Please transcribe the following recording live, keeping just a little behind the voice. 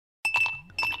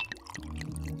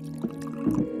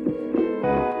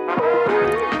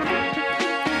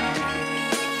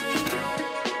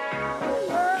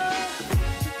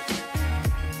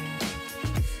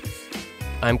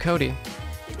I'm Cody.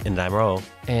 And I'm Ro.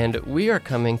 And we are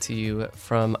coming to you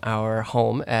from our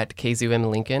home at KZUM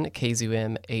Lincoln,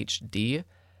 KZUM HD.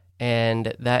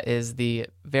 And that is the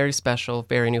very special,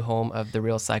 very new home of the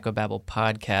Real Psychobabble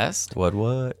podcast.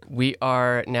 What? We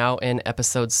are now in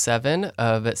episode 7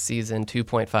 of season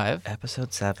 2.5.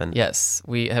 Episode 7. Yes,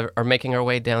 we are making our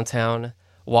way downtown,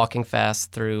 walking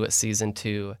fast through season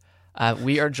 2.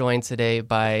 We are joined today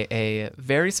by a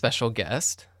very special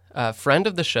guest, a friend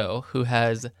of the show who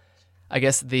has, I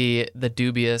guess, the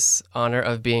dubious honor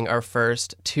of being our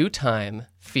first 2-time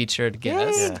featured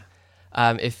guest.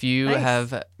 Yeah. If you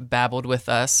have babbled with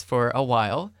us for a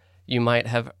while, you might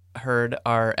have heard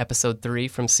our episode 3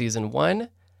 from season 1.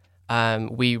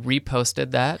 We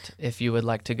reposted that if you would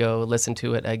like to go listen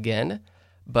to it again.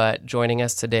 But joining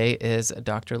us today is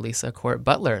Dr. Lisa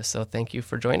Kort-Butler. So thank you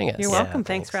for joining us. You're welcome.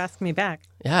 Thanks for asking me back.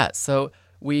 Yeah. So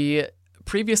we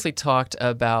previously talked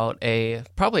about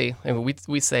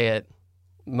we say it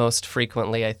most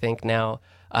frequently, I think now,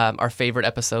 our favorite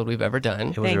episode we've ever done.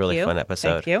 It was a really fun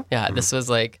episode. Thank you. Yeah, This was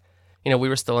like, we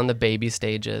were still in the baby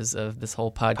stages of this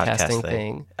whole podcasting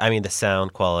thing. I mean, the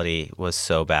sound quality was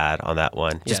so bad on that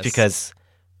one. Just because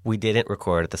we didn't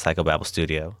record at the Psychobabble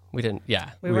studio. We didn't,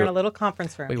 We were in a little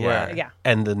conference room. We were. Yeah.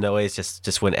 And the noise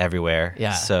just went everywhere.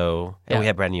 Yeah. So, and we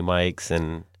had brand new mics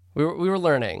and... We were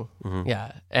learning. Mm-hmm.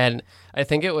 Yeah. And I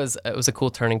think it was a cool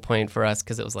turning point for us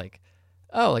because it was like,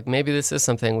 maybe this is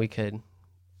something we could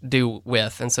do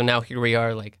with. And so now here we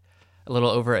are, like a little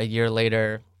over a year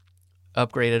later,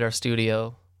 upgraded our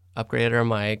studio, upgraded our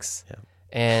mics,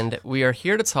 and we are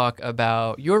here to talk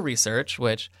about your research,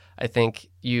 which I think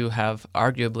you have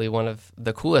arguably one of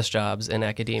the coolest jobs in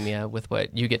academia with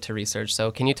what you get to research.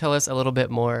 So can you tell us a little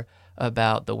bit more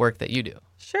about the work that you do?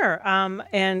 Sure.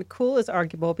 And cool is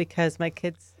arguable because my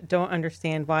kids don't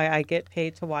understand why I get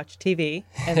paid to watch TV,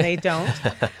 and they don't.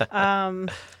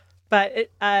 But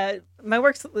my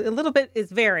work's a little bit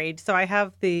is varied. So I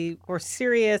have the more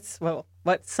serious,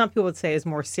 what some people would say is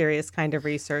more serious kind of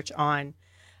research on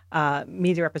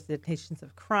media representations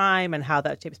of crime and how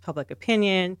that shapes public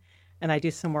opinion. And I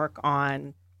do some work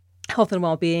on health and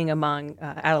well-being among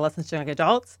adolescents and young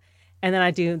adults. And then I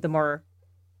do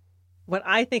what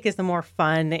I think is the more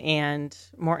fun and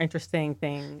more interesting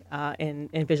thing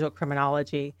in visual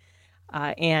criminology.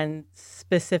 And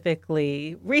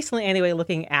specifically, recently anyway,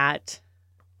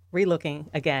 relooking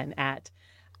again at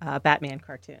Batman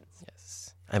cartoons.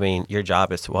 Yes. I mean, your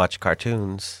job is to watch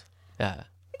cartoons. Yeah.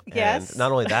 Yes. And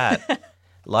not only that,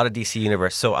 a lot of DC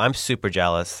Universe. So I'm super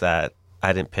jealous that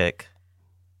I didn't pick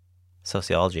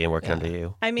sociology and working under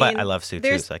you. I mean, but I love Sue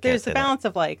too, so I can't there's say a balance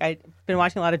of I've been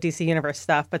watching a lot of DC Universe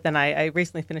stuff, but then I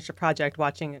recently finished a project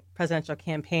watching presidential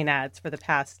campaign ads for the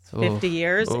past 50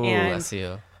 years,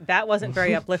 and that wasn't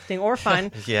very uplifting or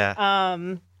fun. Yeah.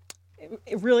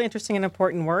 Really interesting and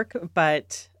important work,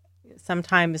 but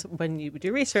sometimes when you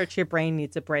do research, your brain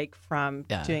needs a break from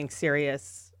doing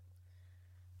serious,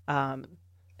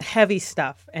 heavy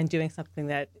stuff and doing something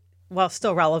that, while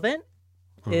still relevant,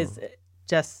 is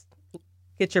just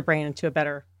get your brain into a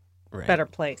better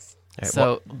place. Right.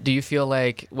 So do you feel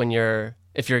like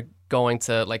if you're going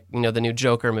to the new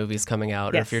Joker movies coming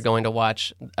out, or if you're going to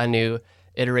watch a new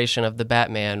iteration of the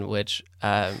Batman, which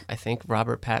I think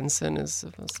Robert Pattinson is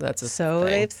supposed to, that's so thing.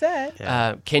 They've said.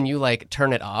 Yeah. Can you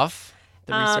turn it off,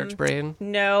 the research brain?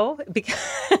 No, because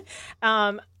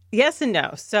yes and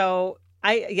no. So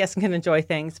I can enjoy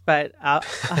things, but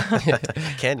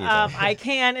can you? I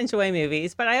can enjoy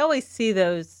movies, but I always see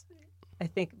those. I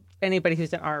think anybody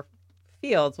who's in our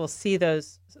fields will see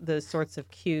those sorts of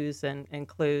cues and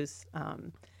clues.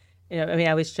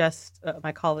 I was just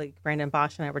my colleague Brandon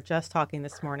Bosch and I were just talking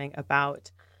this morning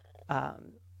about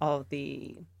all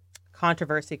the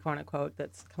controversy, quote unquote,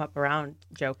 that's come up around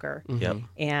Joker,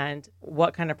 and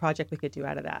what kind of project we could do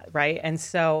out of that, right? And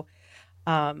so,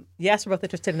 yes, we're both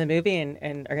interested in the movie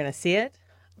and are going to see it,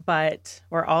 but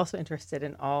we're also interested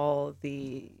in all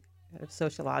the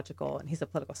sociological, and he's a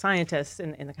political scientist,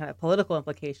 and the kind of political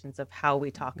implications of how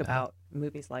we talk about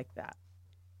movies like that.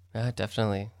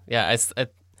 Definitely. Yeah.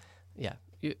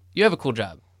 You have a cool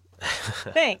job.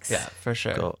 Thanks. Yeah, for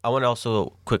sure. Cool. I want to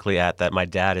also quickly add that my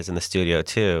dad is in the studio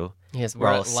too. Yes,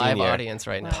 we're a live audience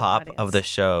right now. Pop of the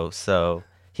show, so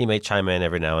he may chime in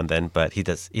every now and then, but he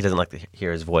doesn't like to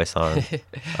hear his voice on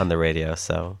the radio.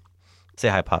 So say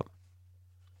hi, Pop.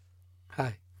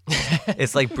 Hi.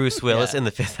 It's like Bruce Willis in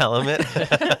The Fifth Element.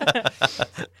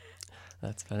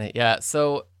 That's funny. Yeah.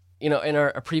 So, in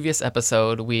our previous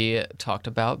episode, we talked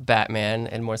about Batman,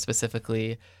 and more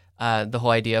specifically, the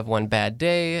whole idea of one bad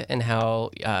day and how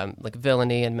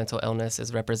villainy and mental illness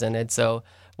is represented. So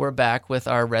we're back with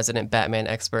our resident Batman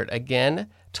expert again,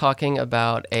 talking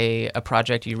about a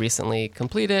project you recently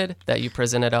completed that you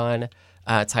presented on,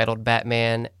 titled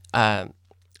Batman, where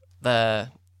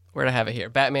do I have it here?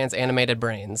 Batman's Animated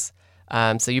Brains.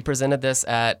 So you presented this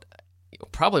at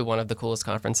probably one of the coolest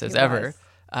conferences ever,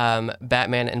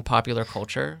 Batman in Popular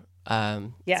Culture.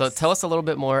 Yes. So tell us a little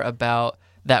bit more about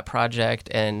that project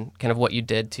and kind of what you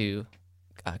did to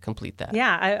complete that.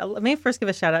 Yeah, let me first give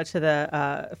a shout out to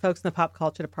the folks in the pop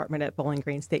culture department at Bowling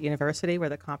Green State University where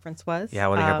the conference was. Yeah, I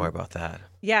want to hear more about that.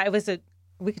 Yeah,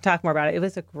 we could talk more about it. It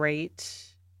was a great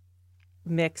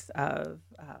mix of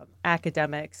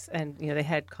academics, and they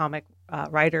had comic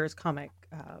writers, comic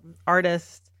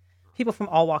artists, people from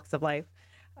all walks of life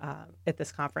at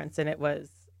this conference, and it was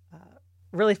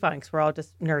really fun because we're all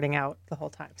just nerding out the whole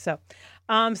time. So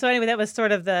anyway, that was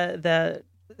sort of the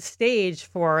stage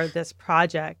for this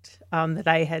project that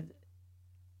I had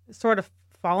sort of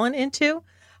fallen into.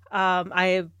 I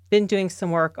have been doing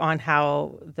some work on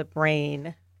how the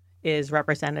brain is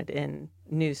represented in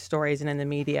news stories and in the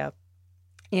media,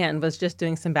 and was just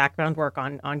doing some background work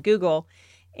on Google.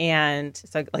 And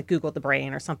so like Google the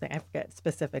brain or something, I forget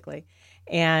specifically.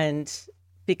 And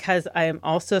because I am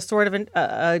also sort of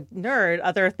a nerd,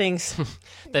 other things.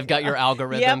 They've got your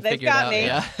algorithm figured out. Me.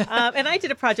 Yeah. And I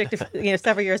did a project,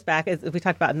 several years back, as we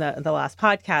talked about in the last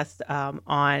podcast,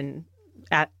 on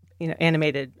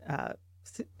animated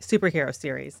superhero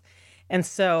series. And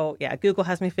so, Google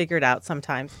has me figured out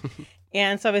sometimes.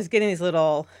 And so I was getting these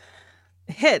little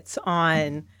hits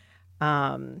on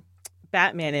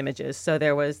Batman images. So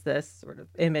there was this sort of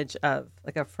image of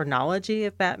like a phrenology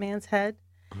of Batman's head.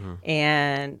 Mm-hmm.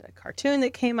 And a cartoon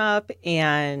that came up,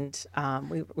 and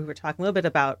we were talking a little bit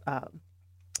about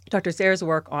Dr. Sayre's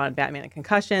work on Batman and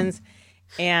concussions,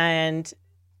 and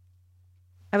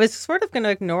I was sort of going to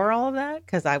ignore all of that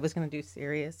because I was going to do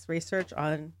serious research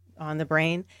on the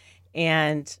brain,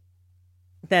 and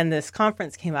then this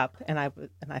conference came up, and I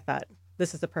thought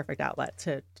this is a perfect outlet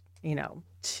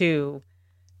to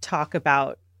talk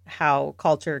about how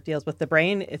culture deals with the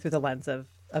brain through the lens of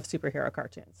superhero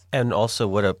cartoons. And also,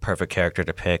 what a perfect character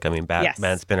to pick. I mean,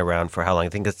 Batman's been around for how long? I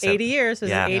think it's 80 years. It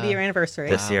was an 80-year anniversary.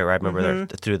 This year, I remember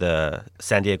through the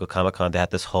San Diego Comic-Con, they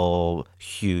had this whole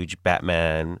huge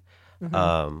Batman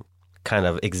kind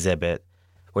of exhibit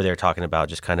where they were talking about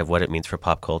just kind of what it means for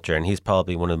pop culture. And he's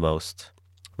probably one of the most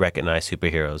recognized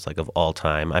superheroes of all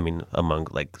time. I mean, among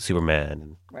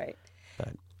Superman. Right.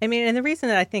 I mean, and the reason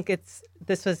that I think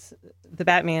this was the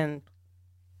Batman,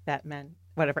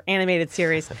 whatever, animated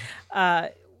series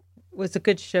was a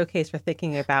good showcase for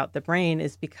thinking about the brain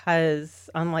is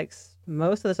because unlike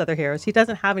most of those other heroes, he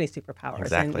doesn't have any superpowers.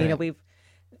 Exactly. And, we've,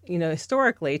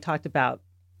 historically talked about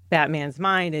Batman's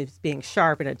mind as being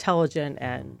sharp and intelligent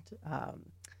and,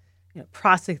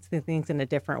 processing things in a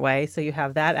different way. So you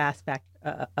have that aspect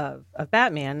of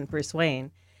Batman, Bruce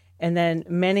Wayne. And then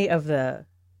many of the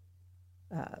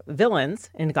villains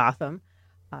in Gotham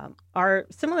are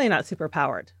similarly not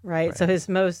superpowered, right? So his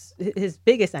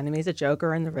biggest enemies, the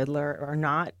Joker and the Riddler, are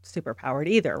not superpowered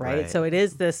either, right? So it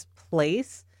is this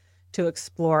place to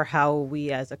explore how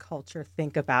we as a culture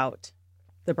think about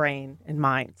the brain and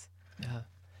minds.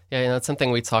 Yeah, that's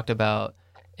something we talked about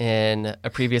in a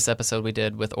previous episode we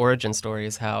did with origin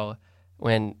stories, how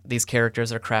when these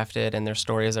characters are crafted and their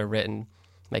stories are written,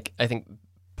 I think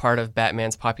part of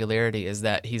Batman's popularity is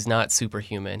that he's not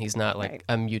superhuman. He's not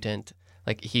a mutant.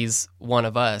 He's one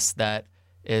of us that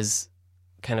is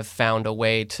kind of found a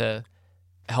way to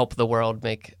help the world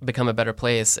become a better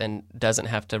place and doesn't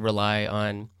have to rely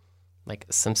on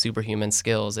some superhuman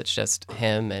skills. It's just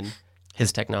him and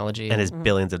his technology and his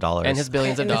billions of dollars. And his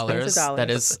billions of dollars.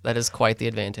 That is quite the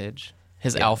advantage.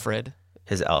 His Alfred,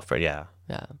 yeah.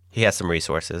 Yeah. He has some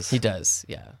resources. He does,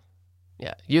 yeah.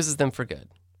 Yeah, uses them for good.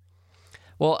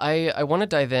 Well, I want to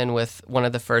dive in with one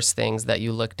of the first things that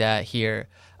you looked at here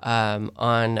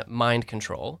on mind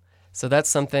control. So that's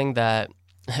something that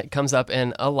comes up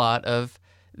in a lot of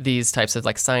these types of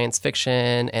science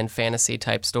fiction and fantasy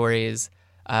type stories.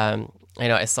 I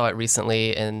know I saw it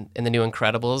recently in the new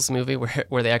Incredibles movie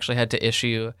where they actually had to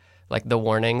issue the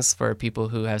warnings for people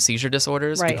who have seizure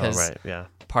disorders because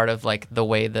part of the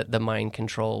way that the mind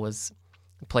control was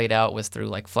played out was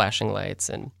through flashing lights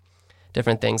and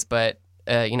different things. But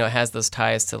it has those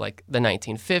ties to the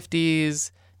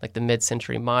 1950s, the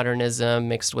mid-century modernism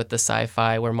mixed with the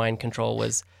sci-fi where mind control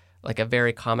was a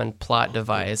very common plot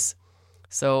device.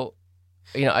 So,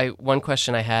 one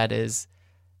question I had is,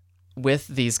 with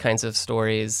these kinds of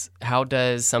stories, how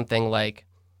does something like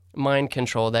mind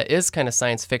control that is kind of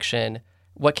science fiction,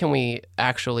 what can we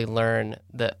actually learn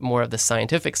more of the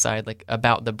scientific side,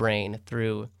 about the brain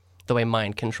through the way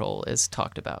mind control is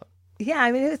talked about. Yeah,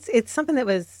 I mean, it's something that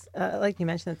was, like you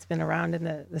mentioned, it's been around in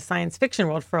the science fiction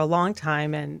world for a long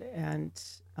time. And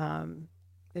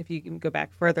if you can go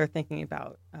back further, thinking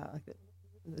about like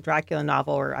the Dracula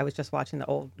novel, or I was just watching the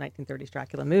old 1930s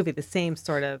Dracula movie, the same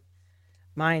sort of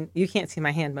mind. You can't see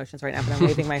my hand motions right now, but I'm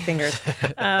waving my fingers.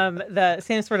 The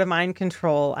same sort of mind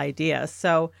control idea.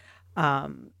 So,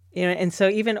 and so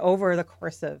even over the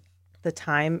course of the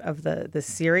time of the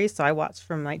series, so I watched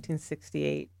from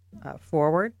 1968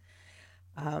 forward.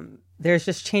 There's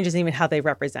just changes in even how they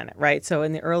represent it, right? So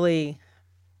in the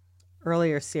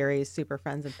earlier series, Super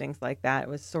Friends and things like that, it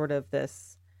was sort of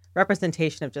this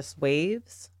representation of just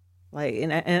waves, like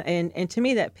and to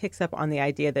me that picks up on the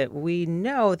idea that we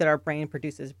know that our brain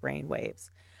produces brain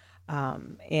waves,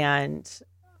 and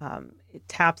it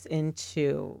taps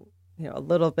into a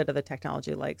little bit of the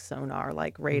technology like sonar,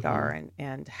 like radar,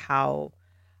 and how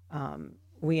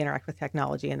we interact with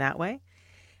technology in that way.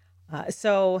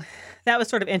 So that was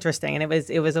sort of interesting, and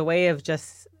it was a way of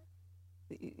just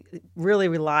really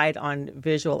relied on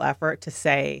visual effort to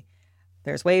say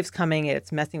there's waves coming,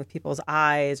 it's messing with people's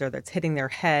eyes, or that's hitting their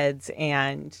heads,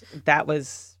 and that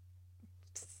was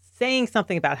saying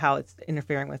something about how it's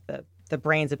interfering with the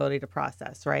brain's ability to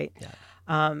process, right?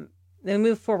 Yeah. Then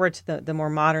move forward to the more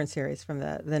modern series from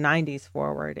the 90s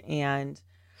forward, and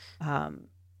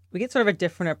we get sort of a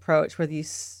different approach where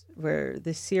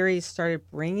the series started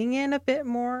bringing in a bit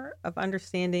more of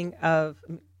understanding of,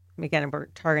 again, we're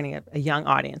targeting a young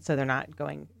audience, so they're not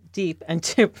going deep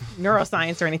into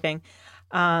neuroscience or anything,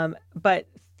 but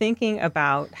thinking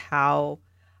about how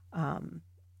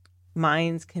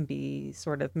minds can be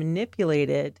sort of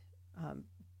manipulated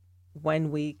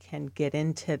when we can get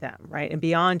into them, right? And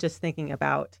beyond just thinking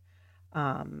about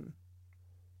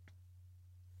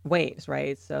waves,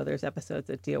 right? So there's episodes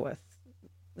that deal with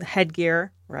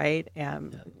headgear, right?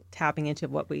 Tapping into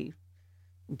what we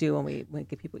do when we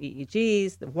give people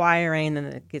EEGs, the wiring, then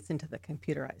it gets into the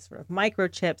computerized sort of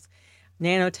microchips,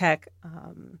 nanotech.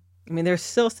 I mean, there's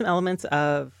still some elements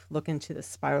of look into the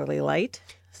spirally light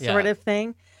sort of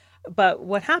thing. But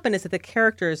what happened is that the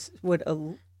characters would,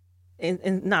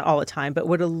 and not all the time, but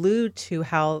would allude to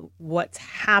how what's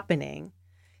happening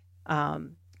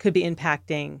could be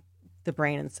impacting the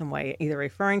brain in some way, either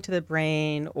referring to the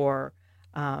brain or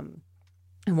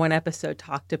in one episode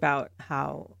talked about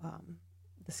how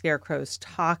the scarecrow's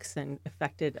toxin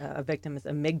affected a victim's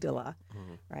amygdala,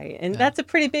 right? And that's a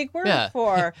pretty big word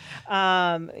for,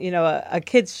 a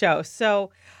kid's show.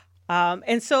 So,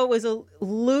 and so it was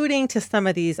alluding to some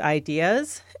of these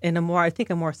ideas in a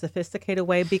more sophisticated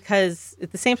way, because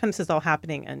at the same time this is all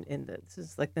happening this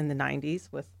is like in the 90s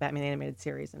with Batman animated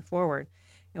series and forward,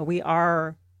 we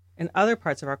are in other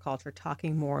parts of our culture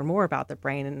talking more and more about the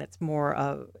brain, and it's more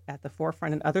at the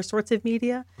forefront in other sorts of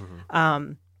media.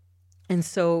 And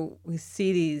so we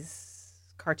see these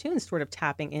cartoons sort of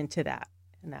tapping into that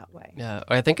in that way. Yeah,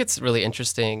 I think it's really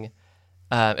interesting,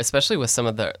 especially with some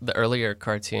of the earlier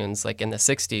cartoons, like in the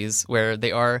 60s, where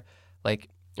they are like,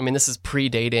 I mean, this is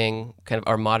predating kind of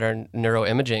our modern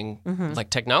neuroimaging like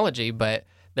technology, but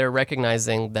they're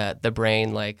recognizing that the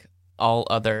brain, like all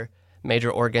other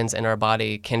major organs in our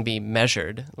body, can be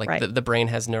measured. Like the brain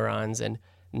has neurons, and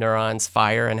neurons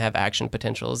fire and have action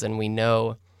potentials, and we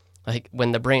know like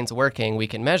when the brain's working, we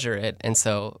can measure it. And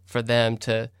so for them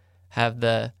to have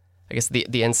the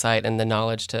insight and the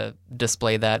knowledge to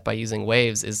display that by using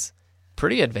waves is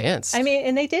pretty advanced. I mean,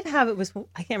 and they did have,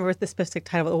 I can't remember the specific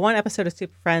title, but one episode of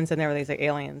Super Friends, and there were these like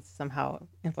aliens somehow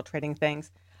infiltrating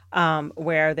things,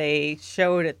 where they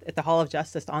showed at the Hall of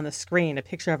Justice on the screen a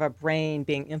picture of a brain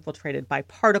being infiltrated by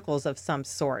particles of some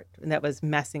sort, and that was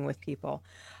messing with people.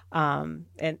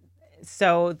 And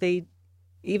so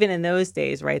even in those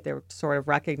days, right, they were sort of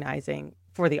recognizing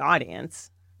for the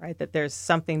audience, right, that there's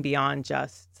something beyond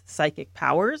just psychic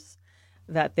powers,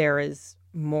 that there is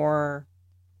more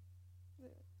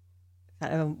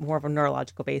of a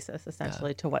neurological basis,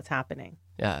 essentially, to what's happening.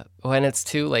 Yeah. Well, and it's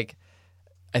too, like,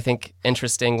 I think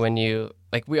interesting when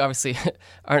we obviously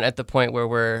aren't at the point where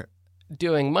we're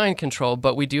doing mind control,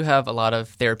 but we do have a lot of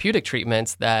therapeutic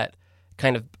treatments that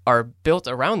kind of are built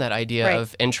around that idea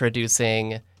of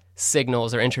introducing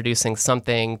signals or introducing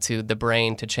something to the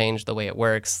brain to change the way it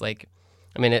works. Like,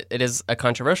 I mean, it is a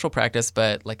controversial practice,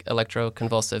 but like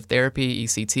electroconvulsive therapy,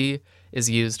 ECT, is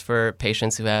used for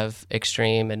patients who have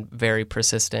extreme and very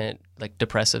persistent like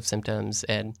depressive symptoms.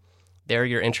 And there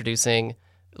you're introducing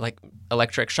like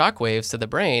electric shock waves to the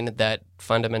brain that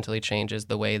fundamentally changes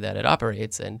the way that it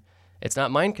operates. And it's not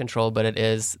mind control, but it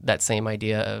is that same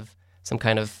idea of some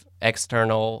kind of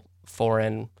external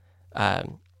foreign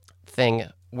thing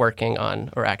working on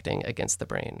or acting against the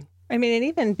brain. I mean, and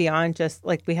even beyond just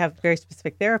like we have very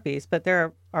specific therapies, but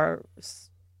there are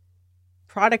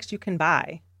products you can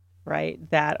buy, right,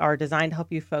 that are designed to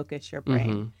help you focus your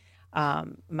brain.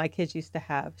 My kids used to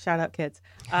have, shout out kids.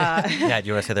 Yeah, do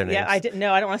you want to say their names? Yeah, I didn't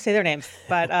know. I don't want to say their names,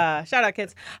 but shout out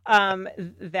kids.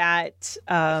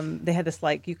 They had this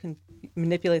like you can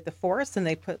manipulate the force, and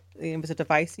it was a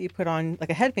device you put on, like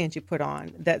a headband you put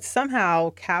on that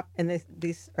somehow and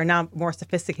these are now more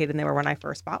sophisticated than they were when I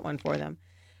first bought one for them.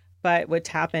 But would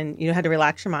tap in, had to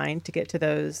relax your mind to get to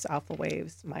those alpha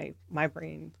waves. My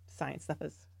brain science stuff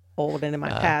is old and in my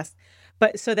past.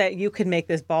 But so that you could make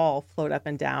this ball float up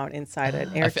and down inside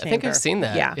an air chamber. I think I've seen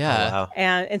that. Yeah. Oh, wow.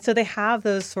 And so they have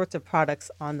those sorts of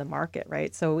products on the market,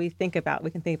 right? So we can think about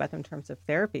them in terms of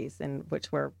therapies in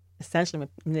which we're essentially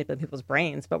manipulating people's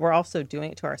brains, but we're also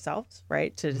doing it to ourselves,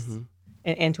 right? To just,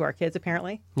 and to our kids,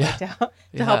 apparently. Yeah. Like,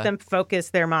 to help them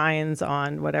focus their minds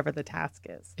on whatever the task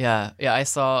is. Yeah. I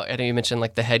know you mentioned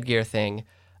like the headgear thing.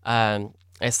 I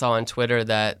saw on Twitter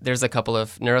that there's a couple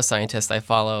of neuroscientists I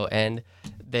follow, and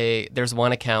there's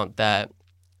one account that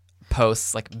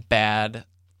posts like bad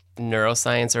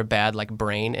neuroscience or bad like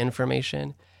brain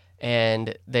information,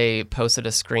 and they posted a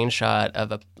screenshot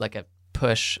of a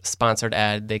push sponsored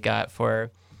ad they got for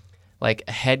like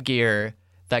a headgear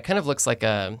that kind of looks like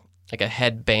a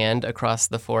headband across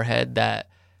the forehead that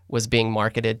was being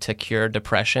marketed to cure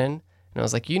depression. And I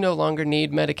was like, you no longer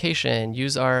need medication.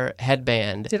 Use our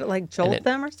headband. Did it like jolt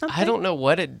them or something? I don't know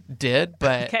what it did,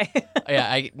 but Okay.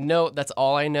 yeah, I know that's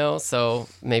all I know. So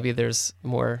maybe there's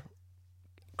more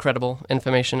credible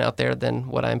information out there than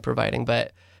what I'm providing.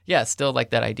 But yeah, still like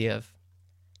that idea of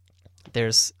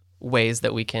there's ways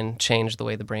that we can change the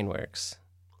way the brain works.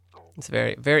 It's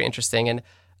very, very interesting. And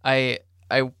I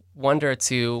wonder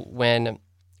too, when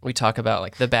we talk about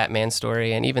like the Batman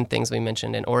story and even things we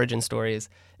mentioned in origin stories,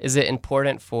 is it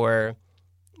important for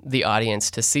the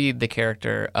audience to see the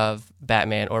character of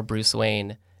Batman or Bruce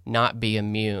Wayne not be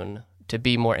immune, to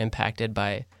be more impacted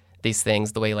by these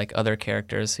things the way like other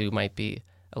characters who might be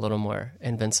a little more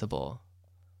invincible?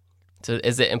 So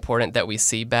is it important that we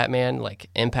see Batman like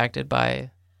impacted by?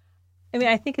 I mean,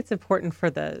 I think it's important for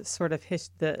the sort of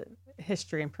the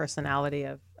history and personality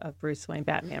of Bruce Wayne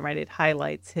Batman, right? It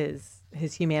highlights his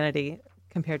humanity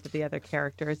compared to the other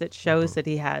characters. It shows that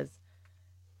he has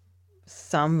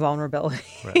some vulnerability.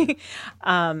 Right.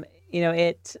 I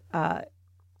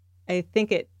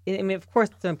think I mean, of course,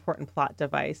 it's an important plot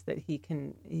device that he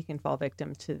can fall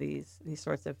victim to these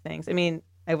sorts of things. I mean,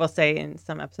 I will say in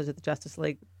some episodes of the Justice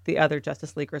League, the other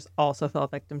Justice Leaguers also fell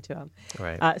victim to him.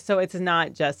 Right. So it's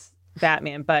not just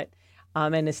Batman, but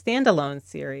in a standalone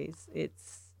series, it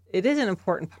is an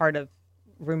important part of,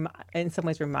 in some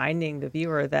ways, reminding the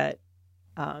viewer that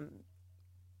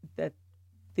that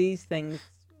these things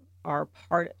are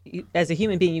part. As a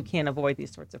human being, you can't avoid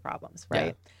these sorts of problems,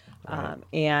 right? Right.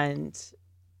 And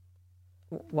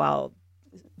while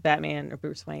Batman or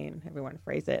Bruce Wayne, however you want to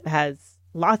phrase it, has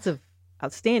lots of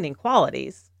outstanding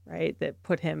qualities, right, that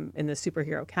put him in the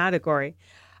superhero category,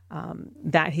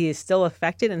 that he is still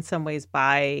affected in some ways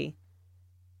by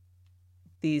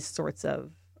these sorts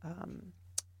of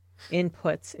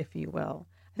inputs, if you will.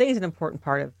 I think it's an important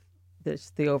part of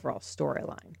the overall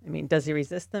storyline. I mean, does he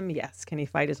resist them? Yes. Can he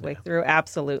fight his way through?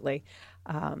 Absolutely.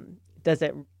 Does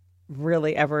it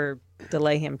really ever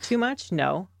delay him too much?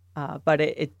 No. But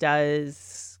it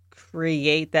does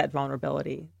create that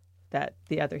vulnerability that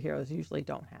the other heroes usually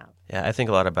don't have. Yeah, I think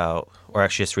a lot about, or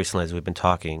actually just recently as we've been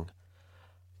talking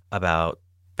about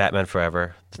Batman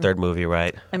Forever, the third movie,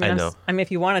 right? I mean, I know.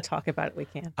 If you want to talk about it, we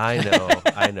can. I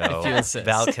know. If you insist.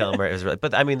 Val Kilmer is really,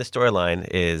 but I mean, the storyline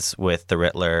is with the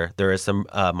Riddler. There is some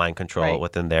mind control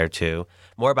within there too.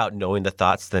 More about knowing the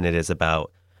thoughts than it is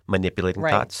about manipulating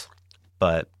thoughts.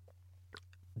 But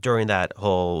during that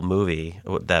whole movie,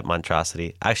 that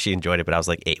monstrosity, I actually enjoyed it, but I was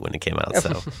like 8 when it came out.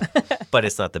 So, but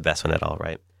it's not the best one at all,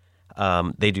 right?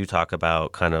 They do talk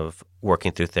about kind of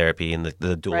working through therapy, and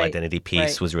the dual identity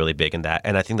piece was really big in that.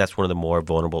 And I think that's one of the more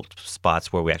vulnerable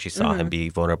spots where we actually saw him be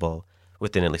vulnerable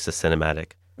within at least the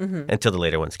cinematic until the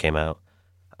later ones came out.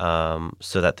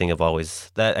 So that thing of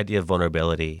that idea of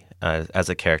vulnerability as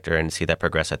a character and see that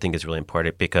progress, I think is really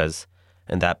important, because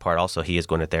in that part also he is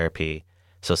going to therapy.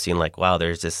 So seeing like, wow,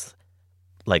 there's this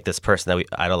person that we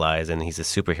idolize and he's a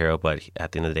superhero, but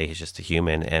at the end of the day, he's just a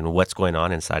human. And what's going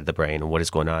on inside the brain and what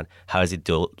is going on? How does he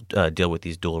deal with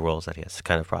these dual roles that he has to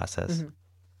kind of process?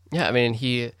 Yeah, I mean,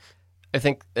 I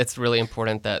think it's really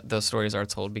important that those stories are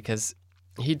told, because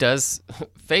he does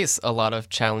face a lot of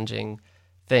challenging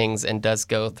things and does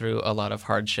go through a lot of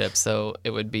hardship. So it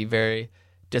would be very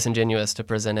disingenuous to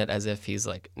present it as if he's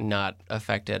like not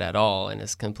affected at all and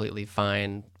is completely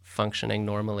fine functioning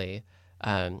normally,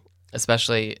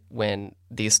 especially when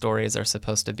these stories are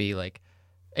supposed to be like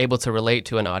able to relate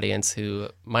to an audience who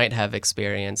might have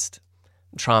experienced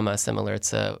trauma similar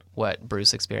to what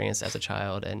Bruce experienced as a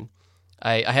child. And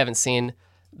I haven't seen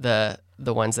the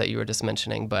ones that you were just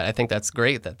mentioning, but I think that's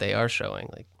great that they are showing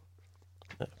like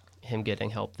him getting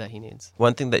help that he needs.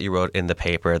 One thing that you wrote in the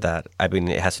paper that, I mean,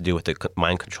 it has to do with the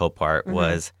mind control part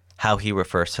was how he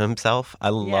refers to himself. I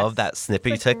love that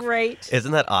snippet you took. Great.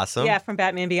 Isn't that awesome? Yeah, from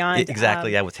Batman Beyond.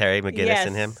 Exactly. Yeah, with Terry McGinnis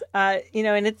and him.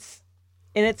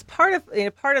 And it's part of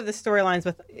the storylines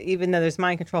with, even though there's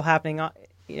mind control happening,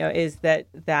 is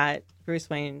that Bruce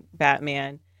Wayne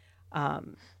Batman,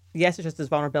 yes, it's just his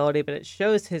vulnerability, but it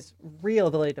shows his real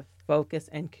ability to focus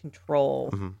and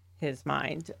control his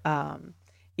mind,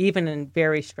 even in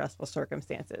very stressful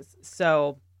circumstances.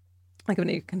 So, like when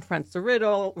he confronts the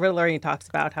Riddler, he talks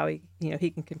about how he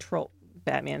can control.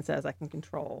 Batman says, "I can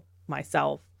control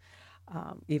myself,"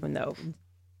 even though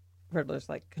Riddler's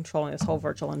like controlling this whole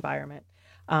virtual environment.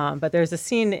 But there's a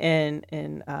scene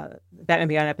in Batman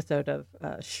Beyond episode of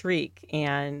Shriek,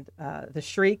 and the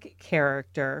Shriek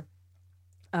character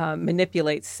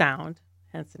manipulates sound,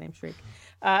 hence the name Shriek,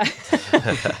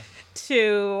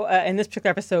 to, in this particular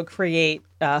episode, create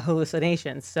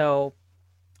hallucinations. So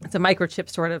it's a microchip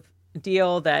sort of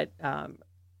deal that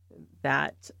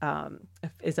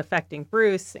is affecting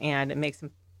Bruce, and it makes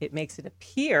it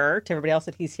appear to everybody else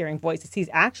that he's hearing voices. He's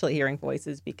actually hearing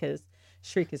voices because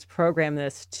Shriek has programmed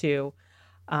this to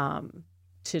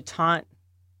taunt.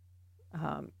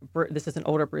 This is an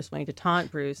older Bruce Wayne, to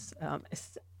taunt Bruce.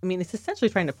 It's essentially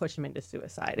trying to push him into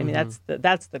suicide. I mean,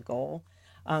 that's the goal.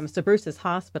 So Bruce is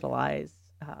hospitalized,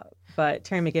 but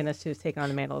Terry McGinnis, who's taken on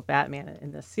the mantle of Batman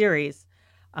in this series,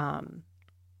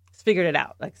 has figured it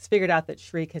out. Like, figured out that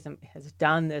Shriek has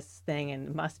done this thing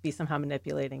and must be somehow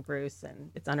manipulating Bruce,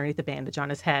 and it's underneath the bandage on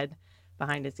his head,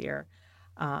 behind his ear.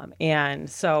 And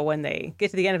so when they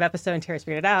get to the end of episode and Terry's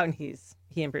figured it out, and he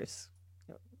and Bruce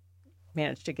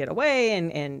managed to get away,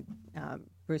 and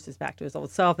Bruce is back to his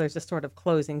old self, there's this sort of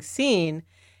closing scene,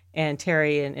 and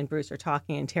Terry and Bruce are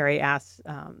talking, and Terry asks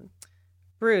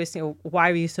Bruce,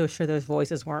 why were you so sure those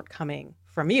voices weren't coming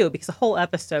from you? Because the whole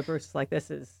episode, Bruce is like,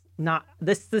 there's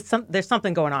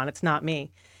something going on. It's not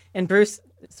me. And Bruce's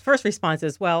first response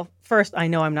is, well, first, I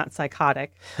know I'm not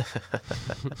psychotic.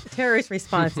 Terry's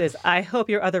response is, I hope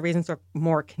your other reasons are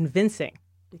more convincing,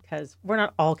 because we're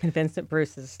not all convinced that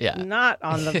Bruce is not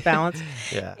on the balance.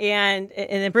 And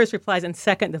then Bruce replies, and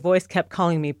second, the voice kept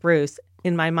calling me Bruce.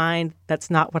 In my mind,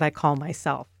 that's not what I call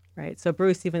myself, right? So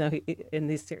Bruce, even though he, in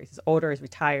these series, is older, is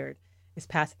retired, is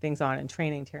passing things on and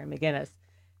training Terry McGinnis,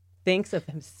 thinks of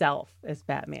himself as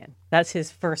Batman. That's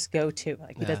his first go-to.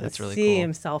 Like, he doesn't really see cool.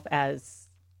 himself as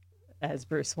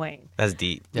Bruce Wayne. That's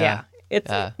deep.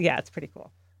 It's pretty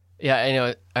cool. Yeah, I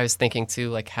know. I was thinking too,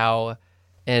 like how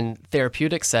in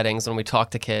therapeutic settings, when we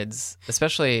talk to kids,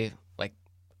 especially like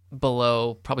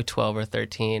below probably 12 or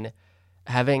 13,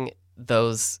 having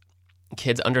those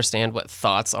kids understand what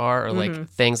thoughts are, or like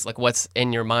things like what's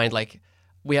in your mind. Like,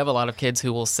 we have a lot of kids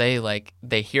who will say like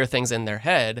they hear things in their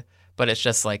head, but it's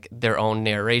just like their own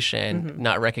narration,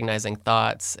 not recognizing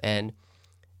thoughts, and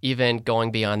even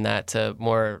going beyond that to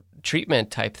more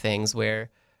treatment type things where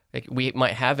like we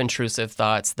might have intrusive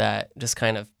thoughts that just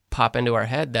kind of pop into our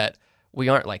head that we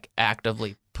aren't like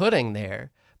actively putting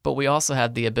there, but we also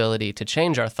have the ability to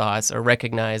change our thoughts or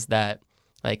recognize that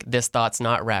like this thought's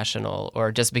not rational,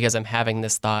 or just because I'm having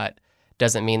this thought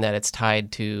doesn't mean that it's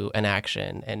tied to an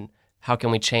action. And how can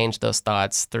we change those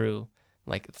thoughts through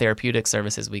like therapeutic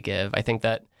services we give? I think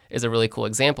that is a really cool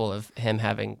example of him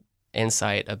having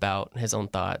insight about his own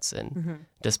thoughts, and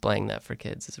displaying that for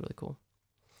kids is really cool.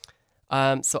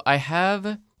 So I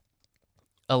have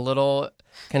a little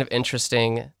kind of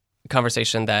interesting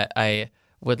conversation that I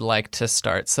would like to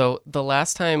start. So the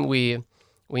last time we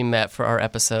met for our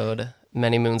episode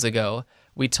many moons ago,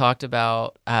 we talked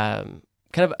about kind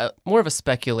of more of a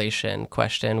speculation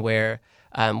question where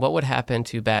what would happen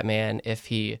to Batman if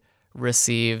he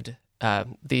received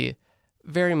the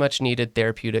very much needed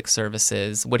therapeutic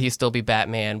services? Would he still be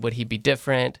Batman? Would he be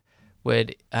different?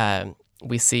 Would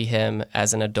we see him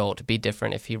as an adult be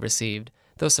different if he received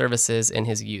those services in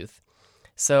his youth?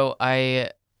 So I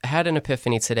had an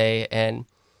epiphany today, and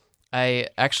I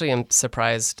actually am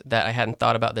surprised that I hadn't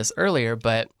thought about this earlier,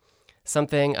 but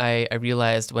something I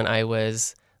realized when I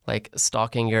was like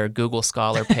stalking your Google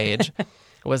Scholar page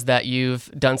was that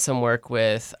you've done some work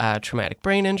with traumatic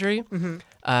brain injury,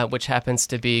 which happens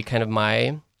to be kind of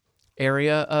my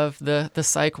area of the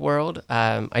psych world.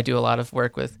 I do a lot of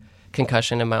work with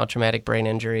concussion and mild traumatic brain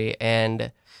injury,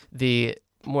 and the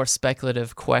more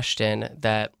speculative question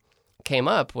that came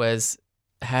up was,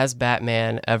 has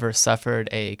Batman ever suffered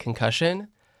a concussion?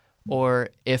 Or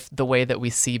if the way that we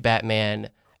see Batman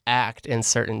act in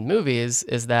certain movies,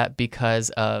 is that because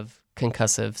of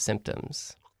concussive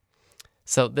symptoms?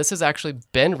 So this has actually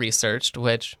been researched,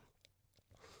 which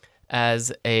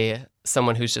as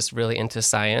someone who's just really into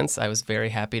science, I was very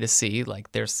happy to see,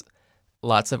 like, there's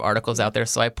lots of articles out there.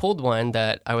 So I pulled one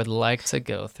that I would like to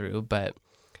go through, but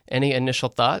any initial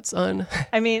thoughts on?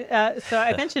 I mean, so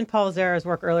I mentioned Paul Zera's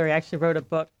work earlier. He actually wrote a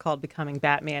book called Becoming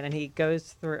Batman, and he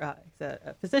goes through, he's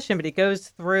a physician, but he goes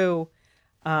through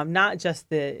not just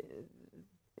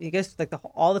he goes through like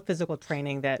all the physical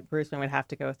training that Bruce Wayne would have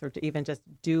to go through to even just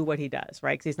do what he does,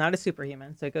 right? Because he's not a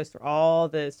superhuman. So he goes through all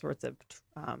the sorts of,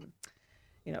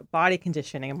 body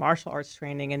conditioning and martial arts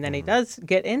training. And then he does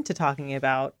get into talking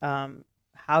about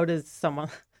how does someone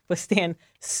withstand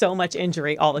so much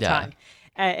injury all the time.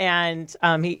 And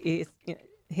he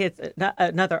hits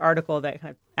another article that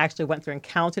kind of actually went through and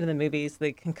counted in the movies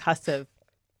the concussive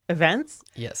events.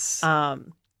 Yes.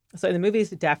 So in the movies,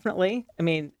 definitely. I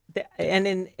mean, and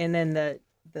in the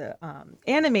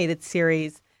animated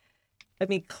series, I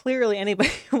mean, clearly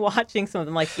anybody watching some of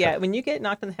them, like, yeah, when you get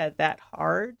knocked on the head that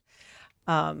hard,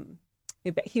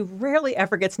 he rarely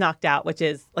ever gets knocked out, which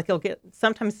is like he'll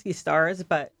sometimes see stars,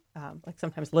 but like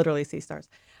sometimes literally see stars,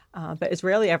 but it's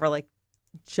rarely ever like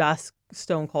just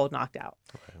stone cold knocked out.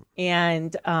 Okay.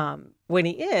 And when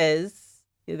he is,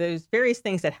 there's various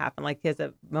things that happen, like he has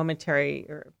a momentary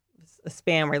or a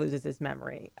span where he loses his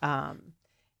memory.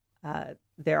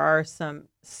 There are some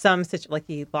like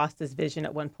he lost his vision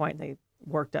at one point. They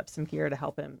worked up some gear to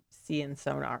help him see in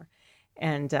sonar,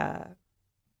 and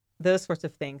those sorts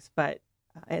of things. But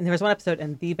and there was one episode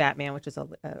in The Batman, which is a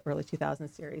early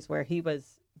 2000s series, where he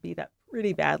was beat up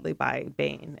pretty badly by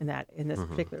Bane in this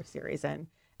particular series, and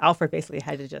Alfred basically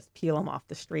had to just peel him off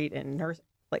the street and nurse.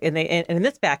 Like, and in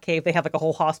this Batcave, they have like a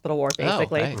whole hospital ward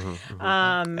basically.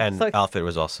 Oh, okay. And so, Alfred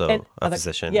was also a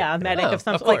physician. Yeah, a medic of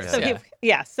some sort.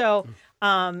 So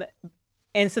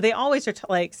and so they always are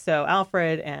so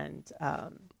Alfred and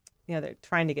they're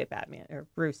trying to get Batman or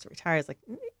Bruce to retire. It's like,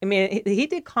 I mean, he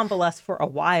did convalesce for a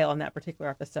while in that particular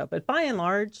episode, but by and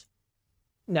large,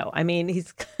 no. I mean,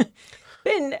 he's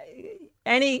been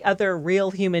any other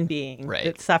real human being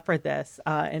that suffered this.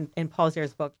 And Paul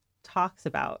Zera's book talks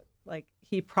about, like,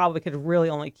 he probably could really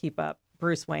only keep up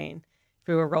Bruce Wayne. If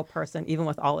he were a real person, even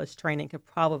with all his training, could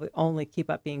probably only keep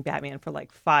up being Batman for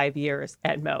like 5 years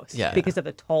at most, because of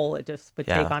the toll it just would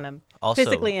take on him, also,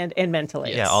 physically and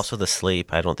mentally. Yeah, also the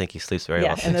sleep. I don't think he sleeps very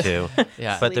often too.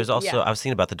 But there's also, I was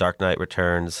thinking about The Dark Knight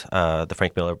Returns, the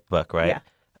Frank Miller book, right?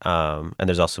 And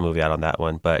there's also a movie out on that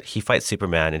one. But he fights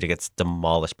Superman and he gets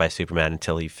demolished by Superman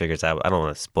until he figures out, I don't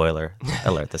want to spoiler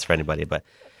alert this for anybody, but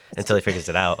until he figures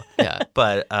it out.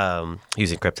 But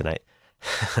using kryptonite.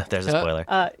 There's a spoiler.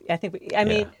 I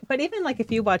mean, but even like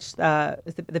if you watch the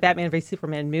Batman v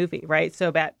Superman movie, right?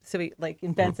 So he like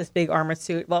invents this big armor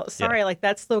suit. Well, sorry, like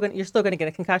you're still gonna get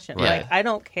a concussion. Right. Like, I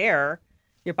don't care.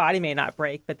 Your body may not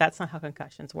break, but that's not how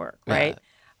concussions work, right?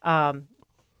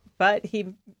 But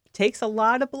he takes a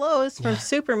lot of blows from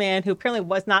Superman, who apparently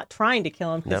was not trying to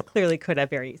kill him, because clearly could have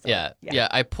very easily. Yeah.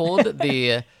 I pulled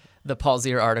the Paul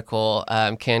Zier article.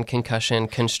 Can concussion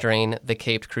constrain the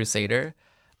Caped Crusader?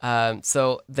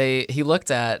 So he looked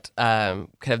at kind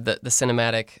of the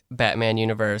cinematic Batman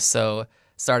universe. So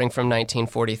starting from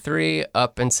 1943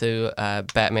 up into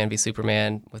Batman v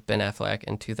Superman with Ben Affleck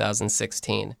in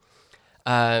 2016.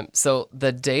 So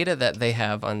the data that they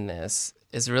have on this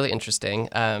is really interesting.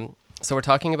 So we're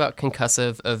talking about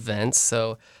concussive events.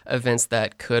 So events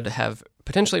that could have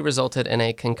potentially resulted in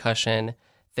a concussion,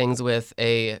 things with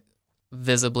a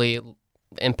visibly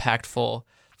impactful,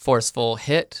 forceful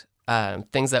hit,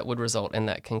 things that would result in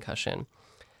that concussion.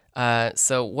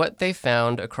 So what they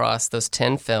found across those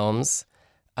 10 films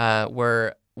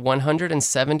were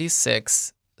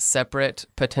 176 separate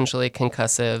potentially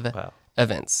concussive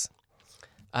events.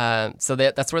 So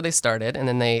that's where they started, and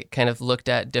then they kind of looked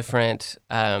at different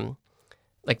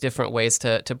ways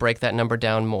to break that number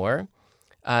down more.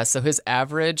 So his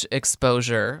average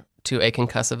exposure to a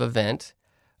concussive event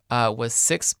was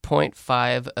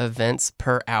 6.5 events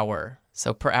per hour.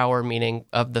 So per hour, meaning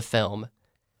of the film,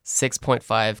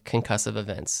 6.5 concussive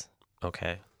events.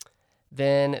 Okay.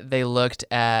 Then they looked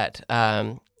at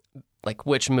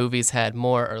which movies had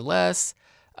more or less.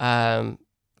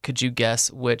 Could you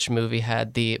guess which movie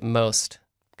had the most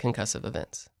concussive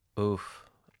events? Oof.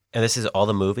 And this is all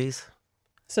the movies?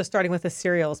 So starting with the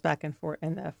serials back in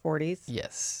the 40s?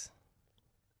 Yes.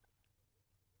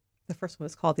 The first one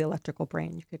was called The Electrical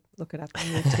Brain. You could look it up on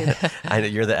YouTube. I know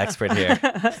you're the expert here.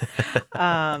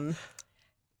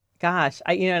 Gosh,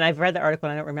 and I've read the article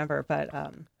and I don't remember, but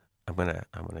I'm gonna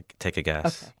take a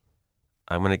guess. okay.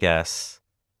 I'm gonna guess.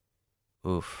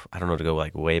 Oof, I don't know to go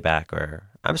like way back, or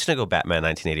I'm just gonna go Batman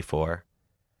 1984.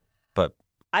 But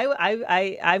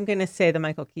I'm gonna say the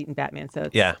Michael Keaton Batman. So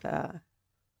it's Yeah.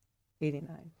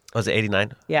 89. was it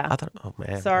 89? Yeah. I thought. Oh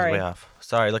man, I Sorry. was way off.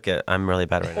 Sorry. Look I'm really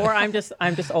bad right now. Or I'm just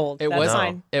old. It That's was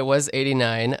fine. It was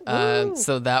 89. Woo.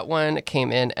 So that one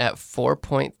came in at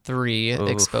 4.3 Oof.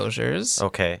 exposures,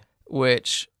 Okay.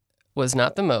 which was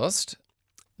not the most.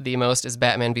 The most is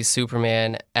Batman v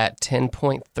Superman at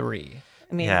 10.3.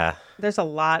 I mean, Yeah. there's a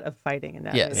lot of fighting in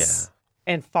that Yes. movie.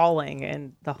 Yeah. And falling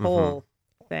and the whole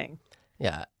thing.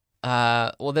 Yeah.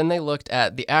 Well, then they looked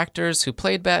at the actors who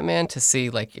played Batman to see,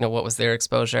 like, what was their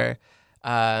exposure.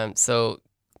 So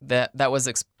that was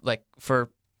for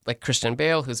like Christian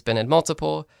Bale, who's been in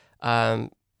multiple,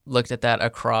 looked at that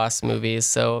across movies.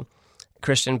 So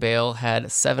Christian Bale had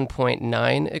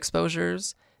 7.9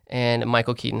 exposures, and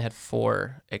Michael Keaton had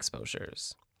 4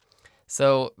 exposures.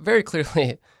 So very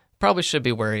clearly, probably should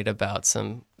be worried about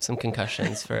some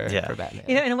concussions for Batman.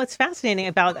 And what's fascinating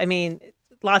about,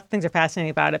 lots of things are fascinating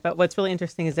about it, but what's really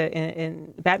interesting is that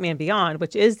in Batman Beyond,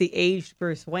 which is the aged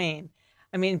Bruce Wayne,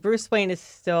 Bruce Wayne is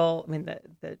still,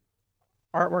 the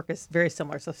artwork is very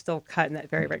similar, so still cut in that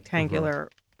very rectangular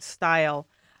style,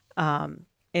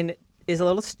 and is a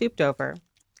little stooped over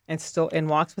and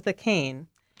walks with a cane,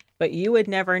 but you would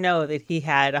never know that he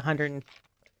had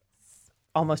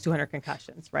almost 200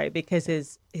 concussions, right? Because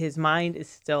his mind is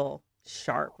still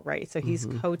sharp, right? So he's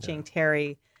coaching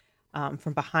Terry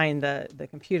from behind the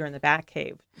computer in the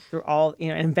Batcave through all,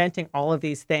 inventing all of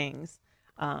these things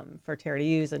for Terry to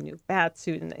use, a new bat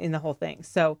suit and the whole thing.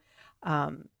 So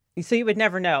you would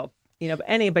never know, but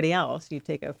anybody else, you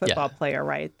take a football player,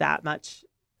 right? That much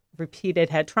repeated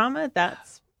head trauma,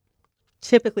 that's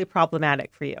typically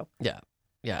problematic for you.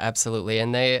 Yeah, absolutely.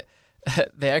 And they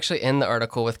actually end the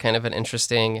article with kind of an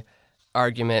interesting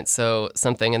argument. So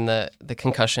something in the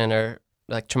concussion or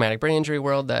like traumatic brain injury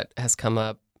world that has come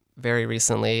up very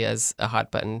recently as a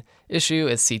hot button issue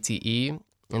is CTE.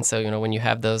 And so, when you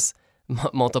have those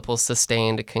multiple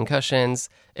sustained concussions,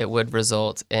 it would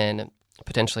result in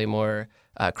potentially more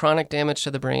chronic damage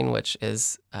to the brain, which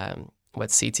is what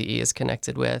CTE is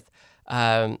connected with.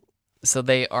 So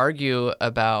they argue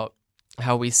about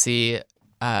how we see,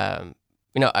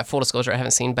 full disclosure, I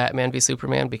haven't seen Batman v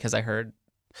Superman because I heard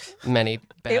many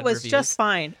bad It was reviews. just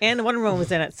fine. And Wonder Woman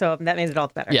was in it, so that made it all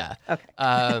the better. Yeah.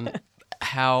 Okay.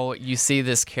 How you see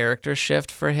this character shift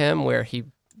for him where he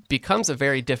becomes a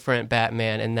very different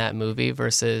Batman in that movie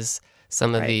versus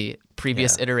some of the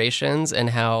previous iterations,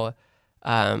 and how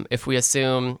if we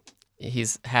assume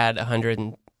he's had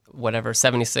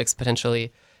 76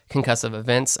 potentially concussive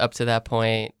events up to that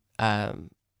point,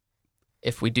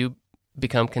 if we do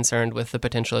become concerned with the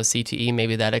potential of CTE,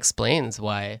 maybe that explains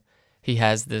why he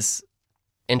has this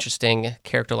interesting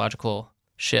characterological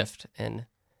shift in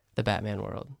the Batman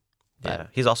world. Yeah,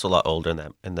 he's also a lot older in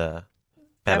the Batman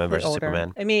Definitely versus older.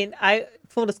 Superman.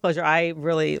 Full disclosure, I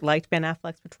really liked Ben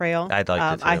Affleck's portrayal. I liked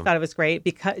it too. I thought it was great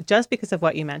because of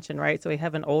what you mentioned, right? So we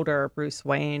have an older Bruce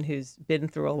Wayne who's been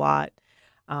through a lot,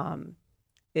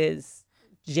 is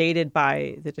jaded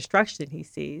by the destruction he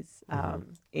sees,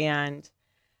 and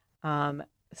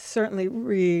certainly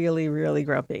really, really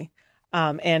grumpy.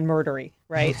 And murdery,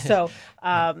 right? So,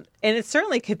 and it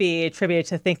certainly could be attributed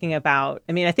to thinking about,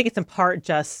 I think it's in part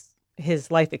just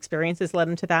his life experiences led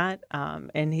him to that.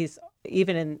 And he's,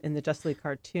 even in the Justice League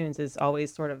cartoons, is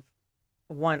always sort of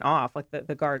one off, like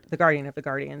the guardian of the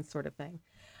guardians sort of thing.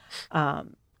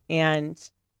 And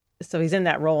so he's in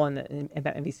that role in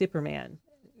Batman v Superman,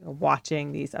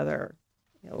 watching these other,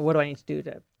 what do I need to do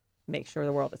to make sure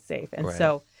the world is safe? And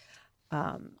so,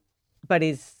 but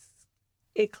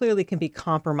it clearly can be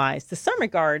compromised to some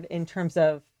regard in terms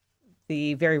of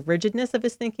the very rigidness of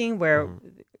his thinking, where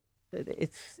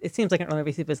it seems like in earlier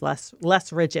he was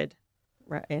less rigid,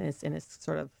 right, in his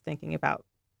sort of thinking about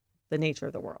the nature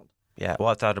of the world. Yeah, well,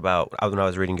 I thought about, when I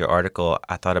was reading your article,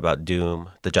 I thought about Doom,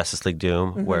 the Justice League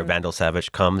Doom, where Vandal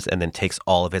Savage comes and then takes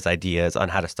all of his ideas on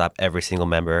how to stop every single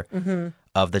member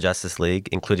of the Justice League,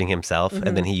 including himself,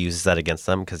 and then he uses that against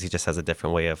them because he just has a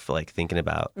different way of thinking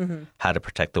about how to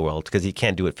protect the world, because he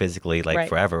can't do it physically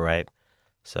forever, right?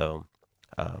 So,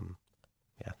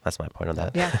 yeah, that's my point on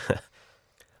that. Yeah.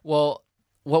 Well,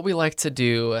 what we like to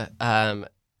do,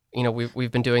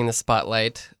 we've been doing the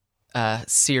Spotlight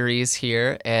series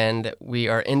here, and we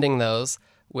are ending those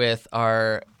with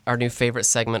our new favorite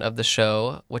segment of the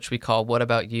show, which we call "What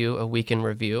About You? A Week in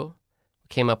Review."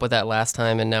 Came up with that last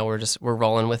time, and now we're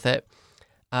rolling with it.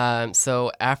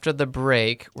 So after the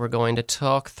break, we're going to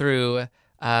talk through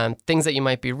things that you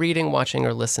might be reading, watching,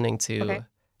 or listening to. Okay.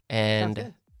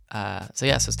 And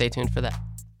so stay tuned for that.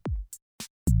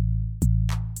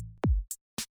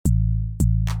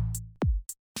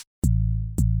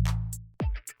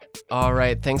 All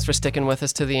right, thanks for sticking with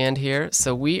us to the end here.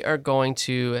 So we are going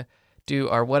to do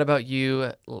our What About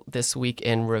You this week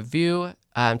in review,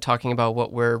 talking about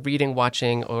what we're reading,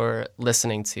 watching, or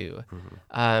listening to.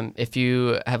 If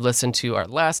you have listened to our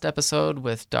last episode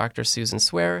with Dr. Susan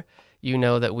Swear, you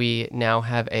know that we now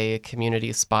have a community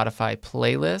Spotify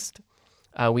playlist.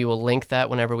 We will link that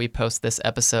whenever we post this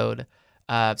episode.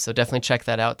 So definitely check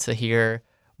that out to hear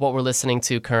what we're listening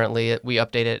to currently. We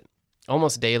update it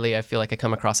almost daily. I feel like I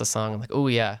come across a song. I'm like, oh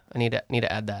yeah, I need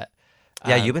to add that.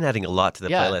 Yeah, you've been adding a lot to the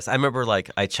yeah. playlist. I remember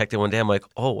I checked it one day. I'm like,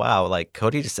 oh wow,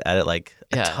 Cody just added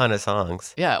a ton of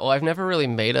songs. Yeah, well, I've never really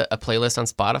made a playlist on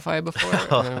Spotify before.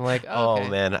 And I'm like, okay. Oh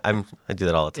man, I do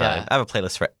that all the time. Yeah. I have a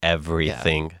playlist for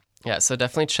everything. Yeah, so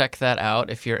definitely check that out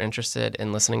if you're interested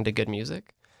in listening to good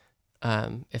music.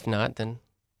 If not, then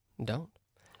don't.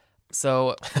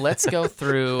 So let's go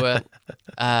through.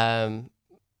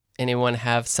 Anyone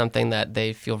have something that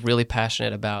they feel really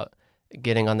passionate about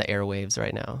getting on the airwaves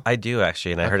right now? I do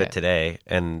actually, and I heard it today.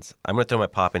 And I'm going to throw my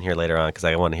pop in here later on because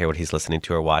I want to hear what he's listening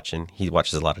to or watching. He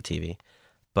watches a lot of TV.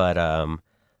 But I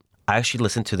actually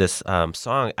listened to this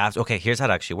song after. Okay, here's how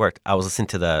it actually worked. I was listening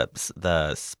to the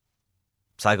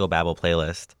Psychobabble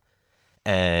playlist.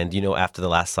 And, after the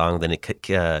last song, then it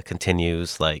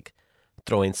continues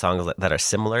throwing songs that are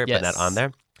similar but not on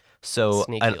there. So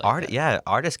Sneaky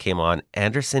artist came on,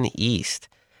 Anderson East,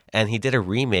 and he did a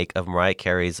remake of Mariah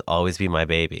Carey's "Always Be My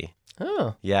Baby."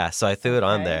 Oh, yeah. So I threw it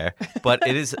on there, but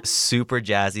it is super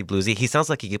jazzy, bluesy. He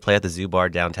sounds like he could play at the Zoo Bar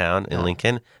downtown in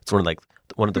Lincoln. It's one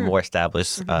of the more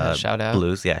established shout out.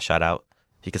 blues. Yeah, shout out.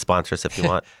 He could sponsor us if you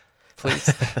want,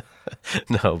 please.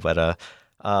 No, but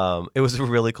it was a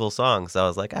really cool song. So I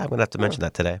was like, I'm gonna have to mention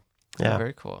that today. Yeah,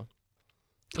 very cool.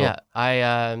 Yeah,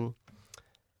 I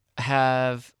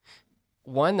have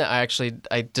one that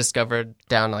I discovered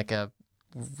down a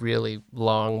really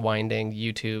long, winding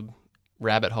YouTube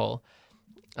rabbit hole.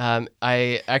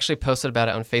 I actually posted about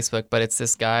it on Facebook, but it's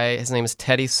this guy. His name is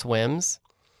Teddy Swims.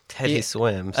 Teddy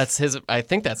Swims. That's his. I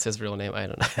think that's his real name. I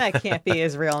don't know. That can't be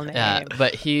his real name. Yeah,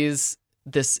 but he's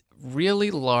this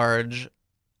really large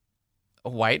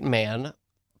white man,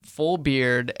 full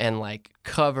beard and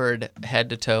covered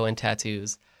head to toe in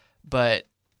tattoos, but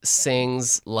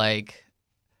sings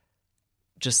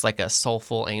just like a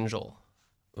soulful angel.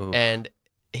 Ooh. And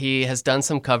he has done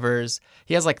some covers.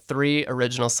 He has 3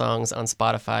 original songs on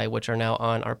Spotify, which are now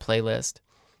on our playlist.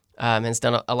 And he's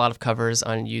done a lot of covers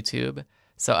on YouTube.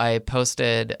 So I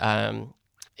posted,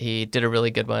 he did a really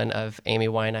good one of Amy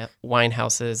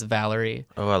Winehouse's Valerie.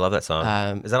 Oh, I love that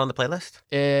song. Is that on the playlist?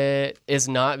 It is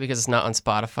not because it's not on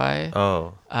Spotify.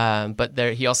 Oh. But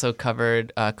he also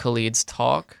covered Khalid's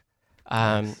Talk.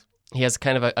 Nice. He has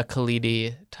kind of a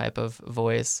Khalidi type of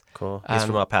voice. Cool. He's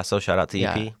from El Paso. Shout out to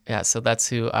EP. Yeah, so that's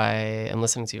who I am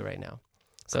listening to right now.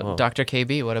 So, Cool. Dr.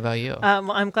 KB, what about you?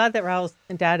 Well, I'm glad that Raul's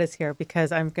dad is here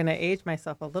because I'm going to age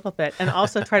myself a little bit and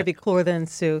also try to be cooler than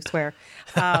Sue. Swear.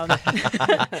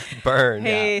 Burn.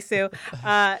 Hey, Sue.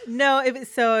 No,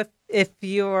 if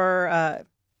you're a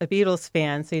Beatles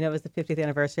fan, so it was the 50th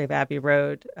anniversary of Abbey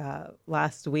Road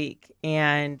last week,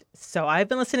 and so I've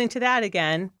been listening to that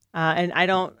again. And I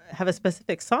don't have a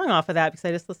specific song off of that because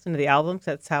I just listen to the album because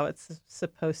that's how it's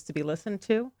supposed to be listened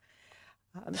to.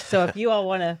 So if you all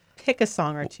want to pick a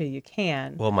song or two, you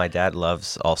can. Well, my dad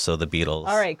loves also the Beatles.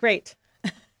 All right, great.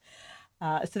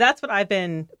 So that's what I've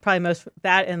been probably most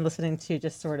that and listening to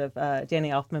just sort of Danny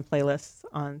Elfman playlists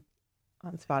on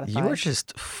Spotify. You are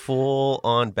just full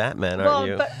on Batman, aren't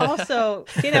you? But also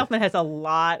Danny Elfman has a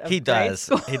lot of He great does.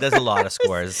 scores. He does a lot of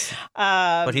scores.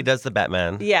 But he does the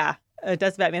Batman. Yeah. It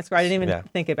does Batman score. I didn't even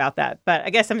think about that. But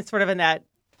I guess I'm sort of in that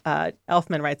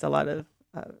Elfman writes a lot of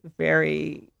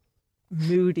very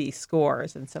moody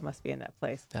scores, and so it must be in that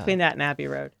place. Between that and Abbey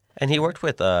Road. And he worked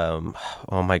with, oh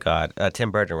my God, Tim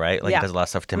Burton, right? He does a lot of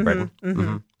stuff with Tim Burton.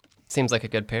 Mm-hmm. Seems like a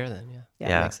good pair then,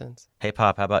 Yeah. Makes sense. Hey,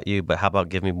 Pop, how about you? But how about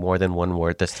give me more than one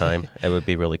word this time? It would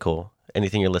be really cool.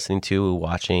 Anything you're listening to,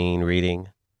 watching, reading?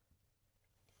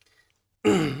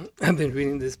 I've been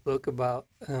reading this book about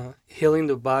healing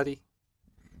the body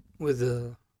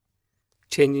with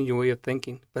changing your way of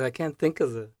thinking. But I can't think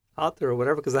of the author or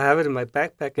whatever because I have it in my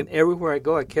backpack, and everywhere I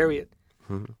go, I carry it.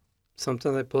 Mm-hmm.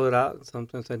 Sometimes Sometimes I pull it out, and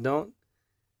sometimes I don't.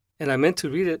 And I meant to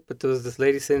read it, but there was this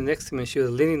lady sitting next to me, and she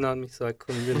was leaning on me, so I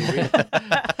couldn't really read it.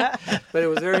 But it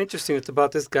was very interesting. It's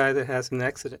about this guy that has an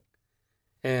accident,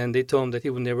 and they told him that he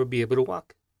would never be able to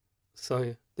walk.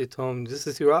 So they told him, this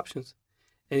is your options.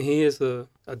 and he is a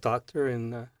doctor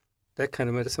and that kind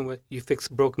of medicine where you fix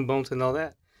broken bones and all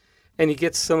that. And he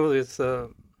gets some of his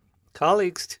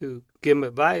colleagues to give him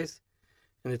advice,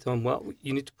 and they tell him, well,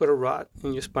 you need to put a rod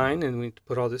in your spine, and we need to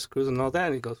put all the screws and all that.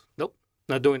 And he goes, nope,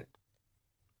 not doing it.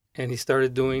 And he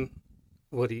started doing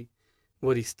what he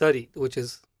studied, which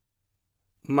is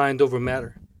mind over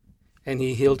matter. And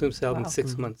he healed himself in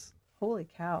 6 months. Holy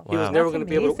cow. He was Wow. never That's going to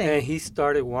be able to, amazing. and he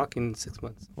started walking in 6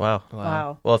 months. Wow.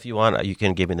 Wow. Well, if you want, you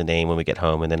can give me the name when we get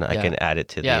home, and then I Yeah. can add it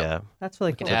to Yeah. the. That's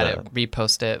really We can cool. add it,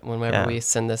 repost it whenever Yeah. we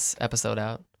send this episode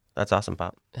out. That's awesome,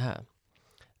 Pop. Yeah.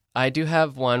 I do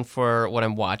have one for what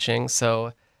I'm watching.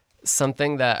 So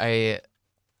something that I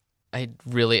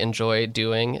really enjoy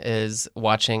doing is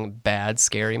watching bad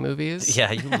scary movies.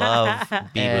 Yeah, you love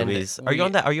B And movies. Are you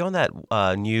on that? Are you on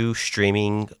that new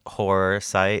streaming horror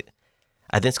site?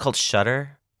 I think it's called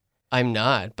Shudder. I'm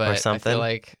not, but I something? feel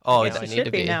like Oh, Yes, I you need should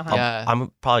to be be. now, huh? Yeah. I'm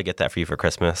probably get that for you for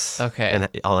Christmas. Okay. And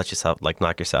I'll let yourself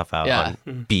knock yourself out Yeah.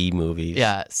 on B movies.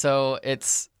 Yeah, so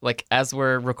it's like as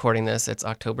we're recording this, it's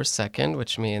October 2nd,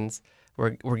 which means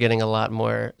we're getting a lot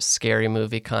more scary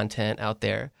movie content out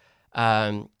there.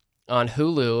 On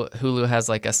Hulu has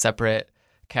like a separate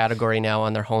category now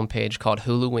on their homepage called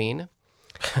Huluween.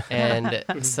 And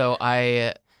so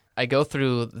I go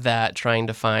through that trying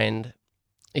to find,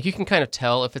 like, you can kind of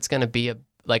tell if it's going to be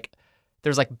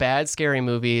there's like bad scary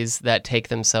movies that take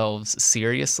themselves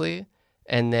seriously,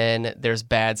 and then there's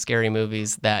bad scary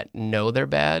movies that know they're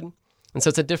bad. And so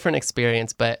it's a different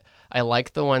experience, but I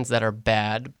like the ones that are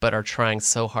bad but are trying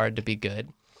so hard to be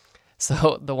good.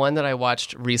 So the one that I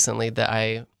watched recently that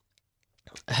I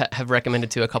have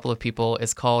recommended to a couple of people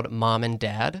is called Mom and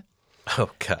Dad.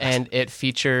 Oh God. And it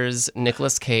features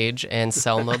Nicolas Cage and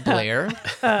Selma Blair.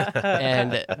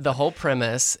 And the whole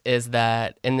premise is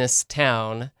that in this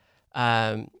town,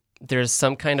 there's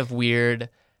some kind of weird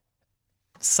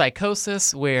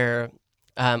psychosis where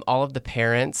all of the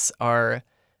parents are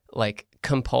like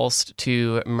compulsed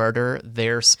to murder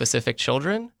their specific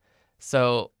children.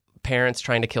 So parents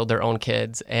trying to kill their own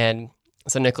kids. And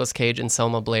so Nicolas Cage and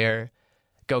Selma Blair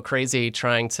go crazy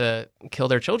trying to kill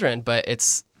their children, but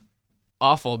it's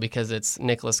awful because it's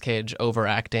Nicolas Cage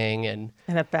overacting and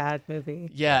In a bad movie.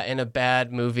 yeah, in a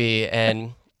bad movie.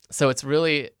 And so it's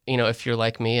really, if you're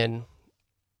like me and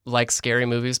like scary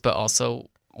movies, but also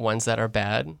ones that are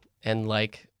bad and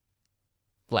like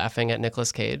laughing at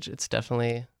Nicolas Cage, it's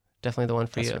definitely the one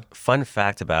for you. Fun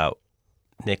fact about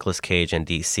Nicolas Cage and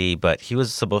DC, but he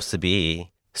was supposed to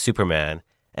be Superman,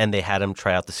 and they had him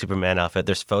try out the Superman outfit.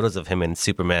 There's photos of him in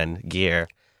Superman gear,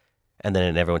 and then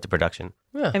it never went to production.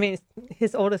 I mean,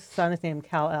 his oldest son is named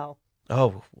Kal-El.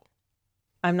 Oh.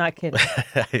 I'm not kidding.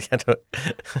 I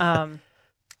don't-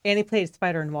 And he played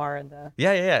Spider-Noir in the...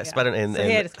 Yeah. Spider and So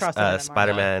he had his crossover in Marvel.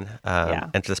 Spider-Man, Yeah.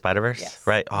 Enter the Spider-Verse, Yes.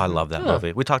 right? Oh, I love that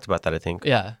movie. We talked about that, I think.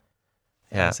 Yeah.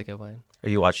 Yeah. That's a good one. Are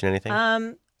you watching anything?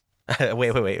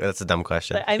 Wait. That's a dumb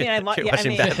question. I mean, You're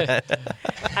watching Batman.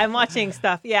 I'm watching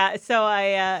stuff. Yeah. So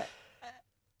I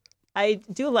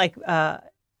do like, I've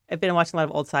been watching a lot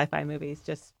of old sci-fi movies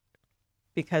just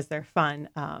because they're fun.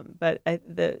 But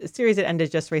the series that ended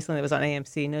just recently was on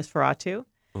AMC, Nosferatu.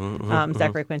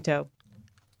 Zachary Quinto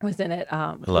was in it.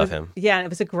 I love him. Yeah, and it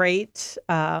was a great.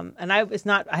 And I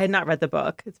had not read the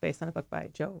book. It's based on a book by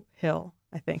Joe Hill,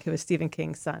 I think, who was Stephen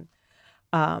King's son.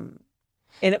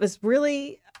 And it was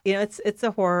really, it's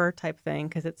a horror type thing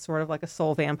because it's sort of like a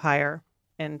soul vampire,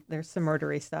 and there's some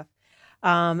murdery stuff.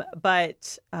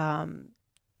 But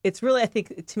it's really, I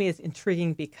think, to me, it's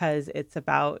intriguing because it's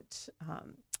about,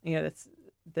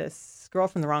 this girl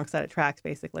from the wrong side of tracks,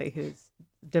 basically, who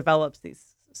develops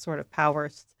these sort of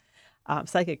powers,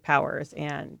 psychic powers,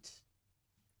 and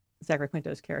Zachary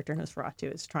Quinto's character,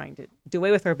 Nosferatu, is trying to do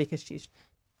away with her because she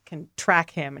can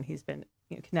track him, and he's been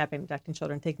kidnapping, abducting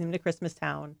children, taking them to Christmas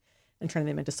Town, and turning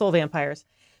them into soul vampires.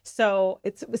 So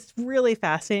it was really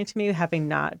fascinating to me, having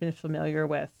not been familiar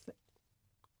with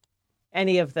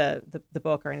any of the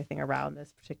book or anything around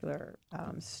this particular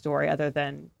story, other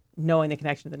than knowing the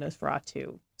connection to the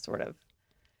Nosferatu sort of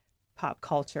pop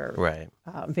culture Right.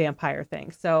 vampire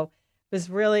thing. So it was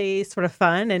really sort of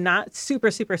fun and not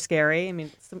super, super scary. I mean,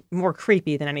 it's more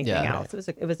creepy than anything Yeah. else.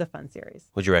 It was a fun series.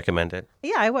 Would you recommend it?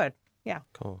 Yeah, I would. Yeah.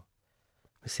 Cool.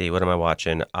 Let's see. What am I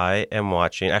watching? I am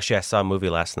watching. Actually, I saw a movie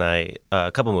last night.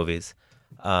 A couple movies.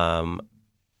 My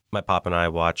pop and I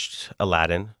watched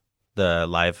Aladdin, the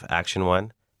live action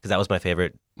one, because that was my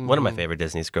favorite. One of my favorite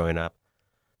Disney's growing up.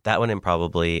 That one and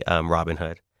probably Robin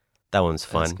Hood. That one's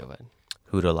fun. That's a good one.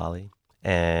 Huda Lali.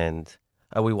 And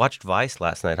we watched Vice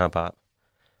last night, huh, Pop?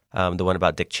 The one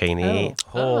about Dick Cheney.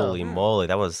 Oh. Holy moly,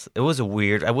 it was a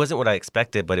weird. It wasn't what I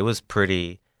expected, but it was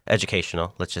pretty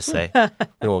educational, let's just say.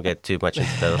 We won't get too much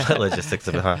into the logistics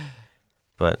of it, huh?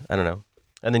 But I don't know.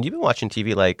 And then you've been watching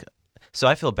TV so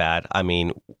I feel bad. I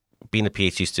mean, being a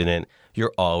PhD student,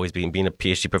 you're always being a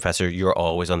PhD professor, you're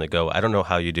always on the go. I don't know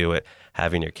how you do it,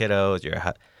 having your kiddos,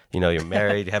 you're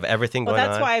married, you have everything Well, going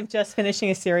on. that's why I'm just finishing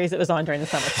a series that was on during the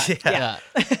summertime. Yeah.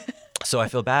 So I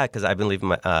feel bad because I've been leaving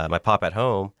my pop at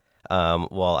home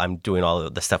while I'm doing all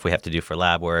of the stuff we have to do for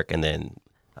lab work and then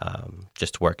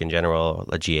just work in general,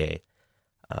 a GA.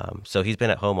 So he's been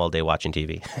at home all day watching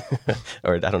TV.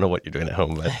 Or I don't know what you're doing at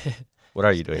home, but what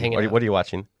are you doing? Hanging out. What are you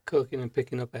watching? Cooking and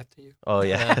picking up after you. Oh,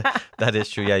 yeah. That is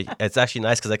true. Yeah, it's actually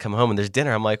nice because I come home and there's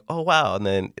dinner. I'm like, oh, wow. And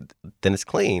then it's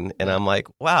clean. And I'm like,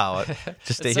 wow,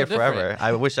 just stay It's here so forever. different.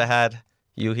 I wish I had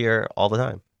you here all the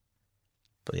time.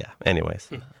 But yeah, anyways.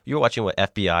 You were watching what,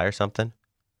 FBI or something?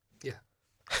 Yeah.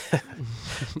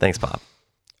 Thanks, Pop.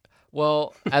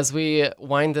 Well, as we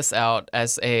wind this out,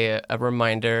 as a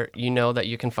reminder, you know that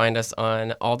you can find us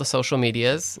on all the social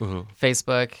medias,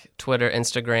 Facebook, Twitter,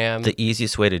 Instagram. The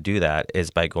easiest way to do that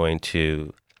is by going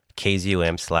to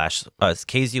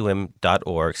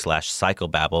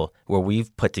kzum.org/psychobabble, where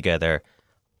we've put together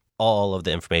all of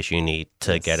the information you need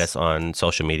to get us on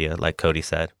social media, like Cody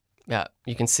said. Yeah,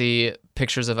 you can see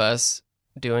pictures of us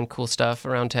doing cool stuff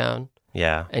around town,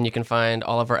 Yeah. and you can find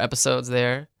all of our episodes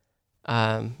there.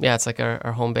 Yeah, it's like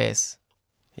our home base.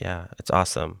 Yeah, it's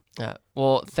awesome. Yeah.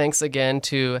 Well, thanks again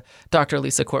to Dr.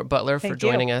 Lisa Kort-Butler for Thank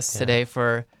joining you. us today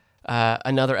for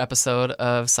another episode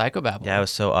of Psychobabble. Yeah, it was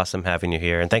so awesome having you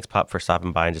here. And thanks, Pop, for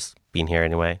stopping by and just being here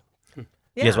anyway. You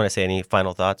guys want to say any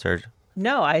final thoughts? Or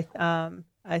No, I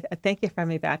thank you for having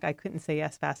me back. I couldn't say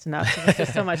yes fast enough. It was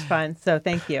just so much fun. So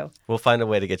thank you. we'll find a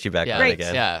way to get you back on Great.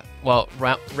 again. Yeah. Well,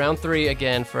 round 3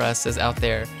 again for us is out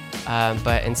there.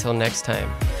 But until next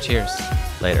time, cheers.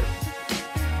 Later.